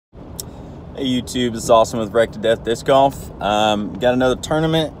Hey YouTube, this is Austin with Wreck to Death Disc Golf. Got another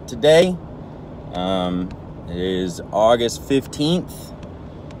tournament today. It is August 15th.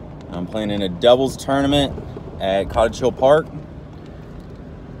 I'm playing in a doubles tournament at Cottage Hill Park.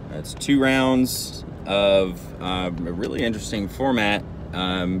 It's 2 rounds of a really interesting format.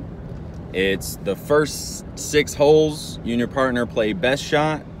 It's the first 6 holes, you and your partner play best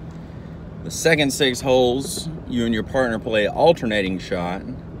shot. The second 6 holes, you and your partner play alternating shot.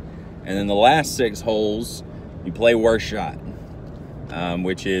 And then the last 6 holes, you play worst shot,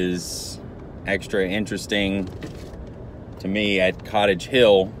 which is extra interesting to me at Cottage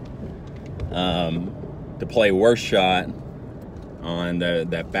Hill, to play worst shot on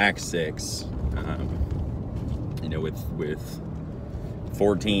that back 6. You know, with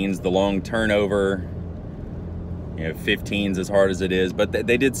 14s, the long turnover, you know, 15s as hard as it is. But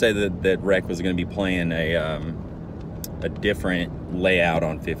they did say that Rec was going to be playing a different layout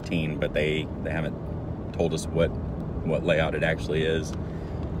on 15, but they haven't told us what layout it actually is.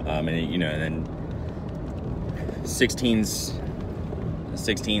 And you know, and then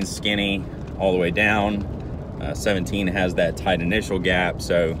 16's skinny all the way down. 17 has that tight initial gap,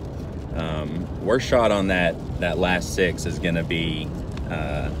 so worst shot on that last 6 is going to be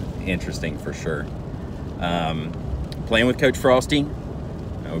interesting for sure. Playing with Coach Frosty.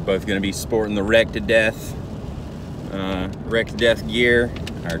 We're both going to be sporting the Wreck to Death gear.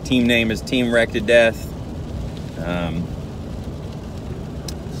 Our team name is Team Wreck to Death.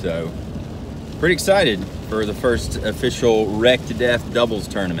 So pretty excited for the first official Wreck to Death doubles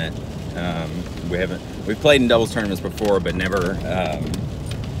tournament. We've played in doubles tournaments before, but never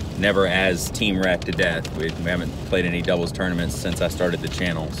as Team Wreck to Death. We haven't played any doubles tournaments since I started the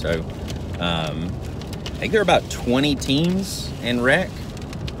channel. So I think there are about 20 teams in Wreck.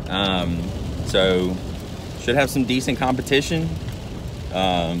 So should have some decent competition.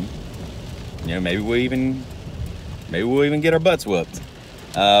 You know, maybe we'll even get our butts whooped.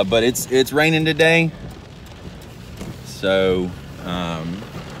 But it's raining today, so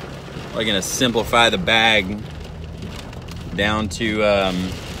we're gonna simplify the bag down to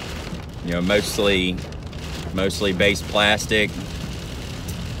you know, mostly base plastic.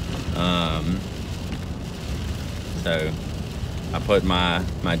 So I put my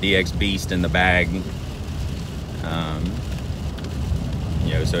DX Beast in the bag.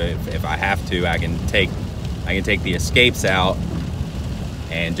 You know, so if I have to, I can take the escapes out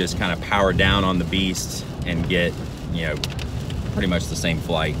and just kind of power down on the Beast and get, you know, pretty much the same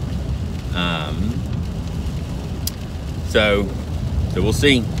flight. So we'll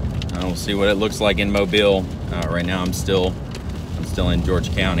see. We'll see what it looks like in Mobile. Right now I'm still in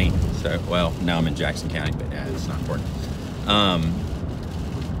George County. So, well, now I'm in Jackson County, but yeah, it's not important.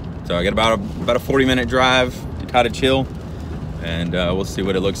 So I got about a 40-minute drive to Cottage Hill, and we'll see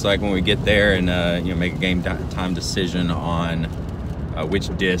what it looks like when we get there, and you know, make a game time decision on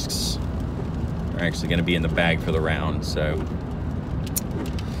which discs are actually going to be in the bag for the round. So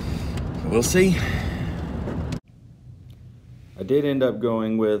we'll see. I did end up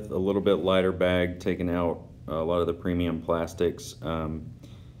going with a little bit lighter bag, taking out a lot of the premium plastics.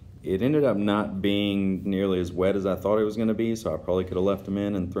 It ended up not being nearly as wet as I thought it was going to be, so I probably could have left them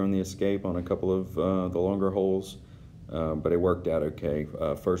in and thrown the escape on a couple of the longer holes, but it worked out okay.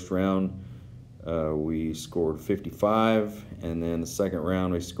 First round we scored 55, and then the second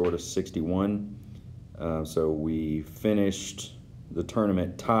round we scored a 61. So we finished the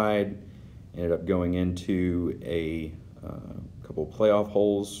tournament tied, ended up going into a couple playoff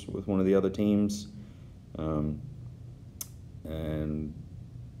holes with one of the other teams, and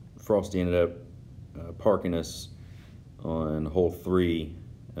Frosty ended up parking us on hole 3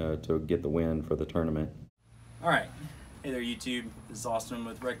 to get the win for the tournament. All right, hey there YouTube, this is Austin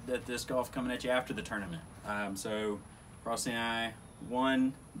with Wreck to Death Disc Golf coming at you after the tournament. So Frosty and I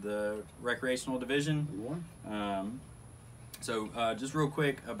won the recreational division. We won. So just real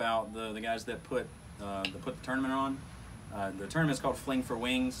quick about the guys that put the tournament on. The tournament is called Fling for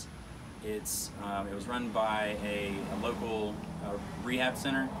Wings. It was run by a local rehab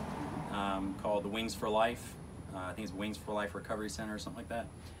center called the Wings for Life. I think it's Wings for Life Recovery Center or something like that.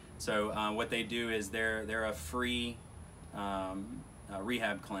 So what they do is they're a free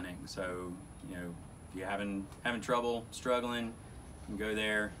rehab clinic. So, you know, if you're having trouble, struggling, you can go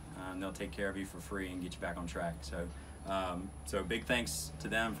there, and they'll take care of you for free and get you back on track. So so big thanks to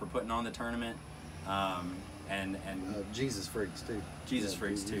them for putting on the tournament. And Jesus Freaks too. Jesus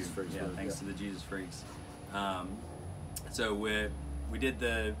Freaks too. Yeah, thanks to the Jesus Freaks. So we did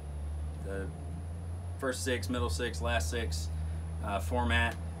the first 6, middle 6, last 6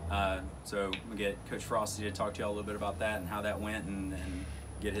 format. So we get Coach Frosty to talk to y'all a little bit about that and how that went, and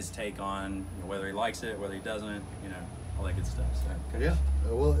get his take on whether he likes it, whether he doesn't, all that good stuff. So, Yeah.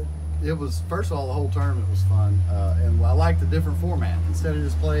 Well, it was, first of all, the whole tournament was fun, and I liked the different format. Instead of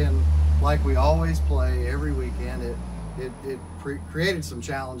just playing like we always play every weekend, it created some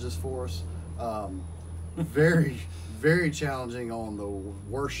challenges for us. Very, very challenging on the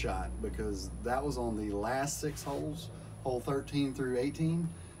worst shot, because that was on the last 6 holes, hole 13 through 18,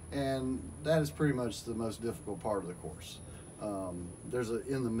 and that is pretty much the most difficult part of the course.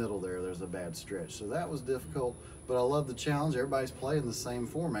 In the middle there's a bad stretch, so that was difficult, but I love the challenge. Everybody's playing the same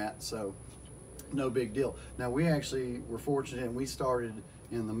format, so no big deal. Now, we actually were fortunate, and we started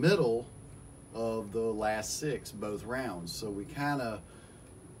in the middle of the last 6 both rounds, so we kind of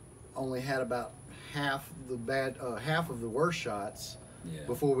only had about half of the worst shots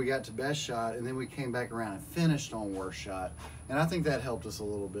before we got to best shot, and then we came back around and finished on worst shot, and I think that helped us a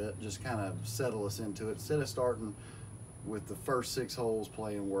little bit, just kind of settle us into it. Instead of starting with the first 6 holes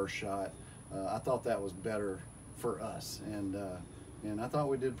playing worst shot, I thought that was better for us, and I thought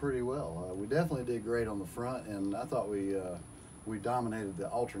we did pretty well. We definitely did great on the front, and I thought we dominated the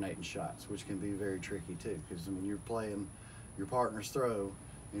alternating shots, which can be very tricky too, because when you're playing your partner's throw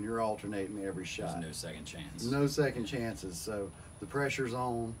and you're alternating every shot, there's no second chance. No second chances. So the pressure's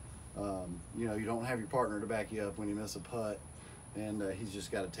on. You don't have your partner to back you up when you miss a putt, and he's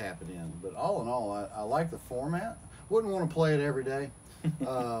just got to tap it in. But all in all, I like the format. Wouldn't want to play it every day,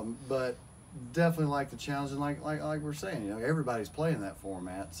 but definitely like the challenge. And like we're saying, everybody's playing that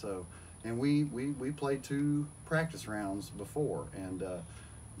format. So, and we played 2 practice rounds before, and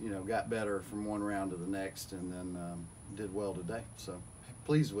got better from one round to the next, and then did well today. So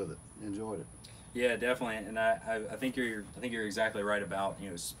pleased with it, enjoyed it. Yeah, definitely. And I think you're exactly right about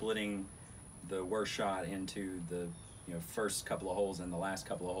splitting the worst shot into the first couple of holes and the last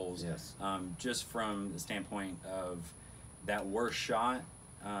couple of holes. Yes. Just from the standpoint of that worst shot,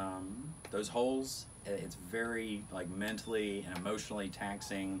 those holes, it's very mentally and emotionally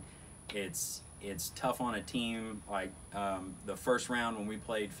taxing. It's tough on a team. Like the first round when we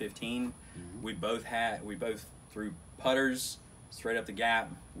played 15, we both threw putters straight up the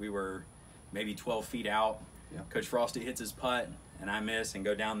gap. We were maybe 12 feet out. Yep. Coach Frosty hits his putt and I miss and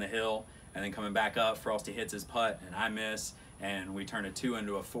go down the hill, and then coming back up, Frosty hits his putt and I miss, and we turn a 2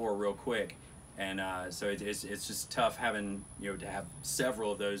 into a 4 real quick. And so it's just tough having to have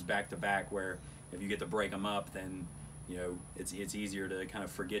several of those back to back, where if you get to break them up, then it's easier to kind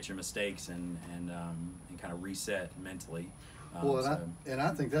of forget your mistakes and kind of reset mentally. And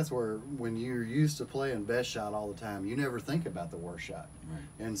I think that's where, when you're used to playing best shot all the time, you never think about the worst shot. Right.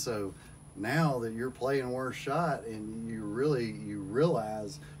 And so now that you're playing worst shot, and you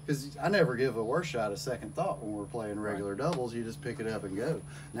realize, because I never give a worst shot a second thought when we're playing regular doubles. You just pick it up and go.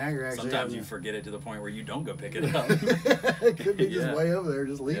 Now you're actually sometimes you forget it to the point where you don't go pick it up. It could be just way over there.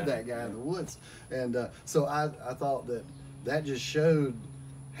 Just leave that guy in the woods. And so I thought that just showed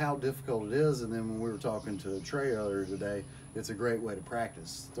how difficult it is. And then when we were talking to Trey earlier today, it's a great way to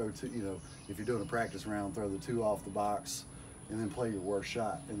practice. Throw 2, if you're doing a practice round, throw the 2 off the box, and then play your worst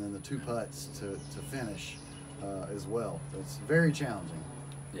shot, and then the 2 putts to finish as well. It's very challenging.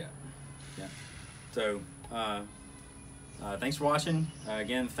 Yeah. So thanks for watching.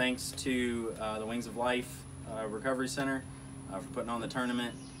 Again, thanks to the Wings of Life Recovery Center for putting on the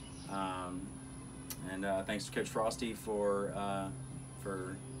tournament, and thanks to Coach Frosty for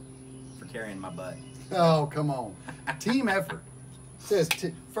carrying my butt. Oh, come on. Team effort. Says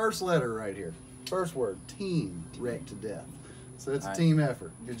first letter right here. First word, team, wrecked to death. So it's a team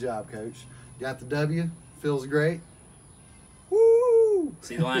effort. Good job, Coach. Got the W. Feels great. Woo!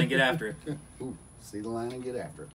 See the line and get after it. Ooh, see the line and get after it.